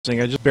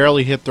I just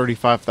barely hit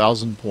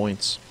 35,000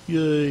 points.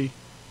 Yay.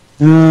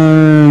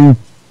 Alright.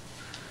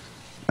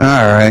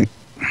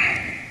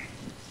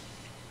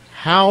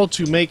 How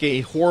to make a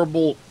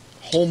horrible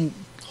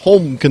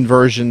home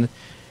conversion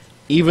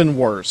even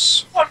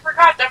worse. Oh, I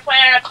forgot they're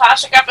playing a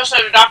classic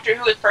episode of Doctor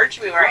Who with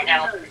Pertwee right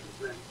now.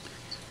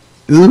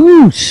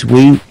 Ooh,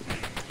 sweet.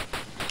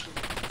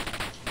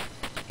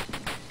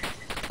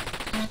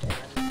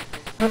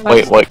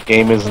 Wait, what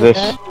game is this?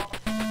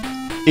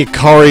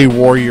 Ikari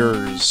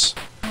Warriors.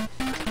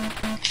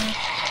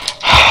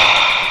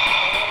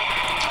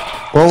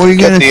 What were you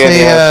Get gonna the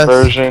say, NES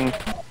version.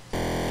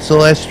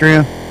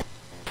 Celestria?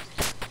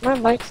 My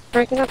mic's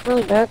breaking up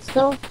really bad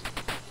still.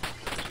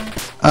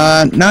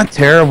 Not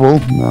terrible,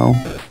 no.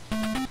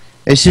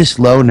 It's just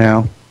low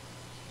now.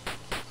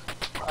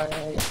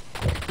 Alright.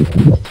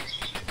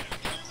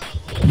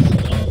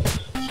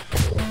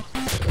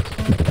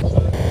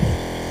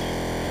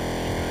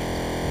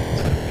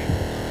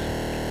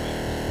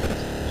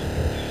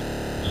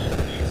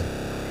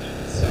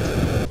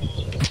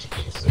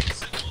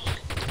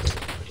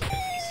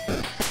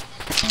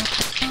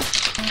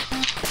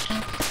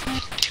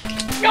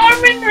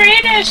 Norman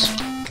Reedus!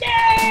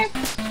 Yay!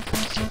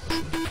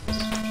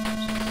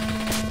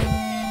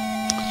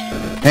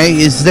 Hey,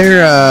 is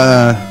there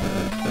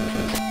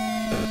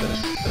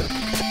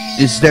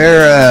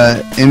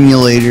a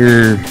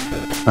emulator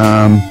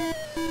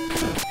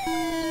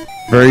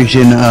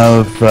version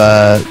of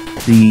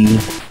the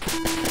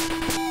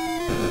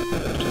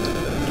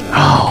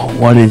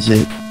what is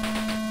it?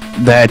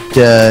 That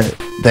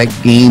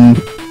game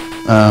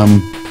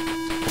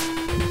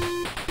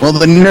well,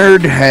 the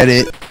nerd had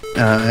it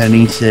and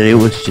he said it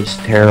was just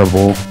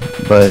terrible,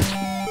 but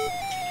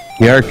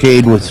the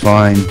arcade was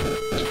fine.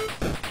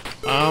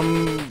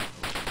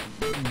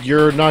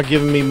 You're not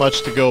giving me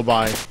much to go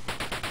by.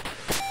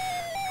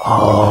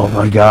 Oh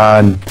my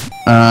god.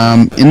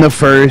 In the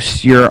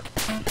first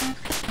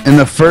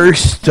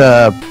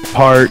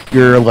part,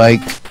 you're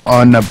like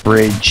on a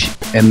bridge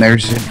and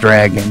there's a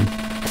dragon.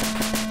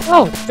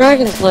 Oh,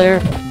 Dragon's Lair.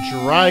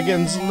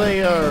 Dragon's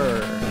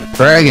Lair.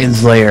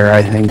 Dragon's Lair,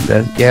 I think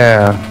that,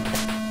 yeah.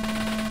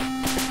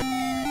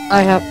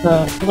 I have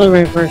the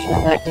Blu-ray version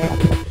of that game.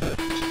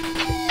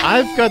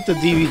 I've got the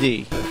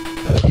DVD.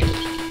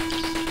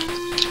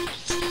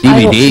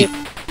 DVD?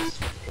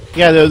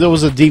 Yeah, there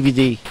was a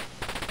DVD.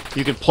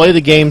 You could play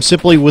the game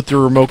simply with the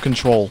remote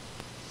control.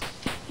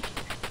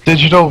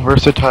 Digital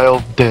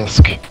versatile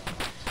disc.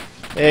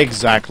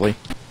 Exactly.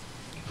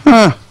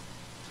 Huh.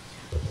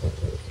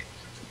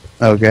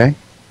 Okay.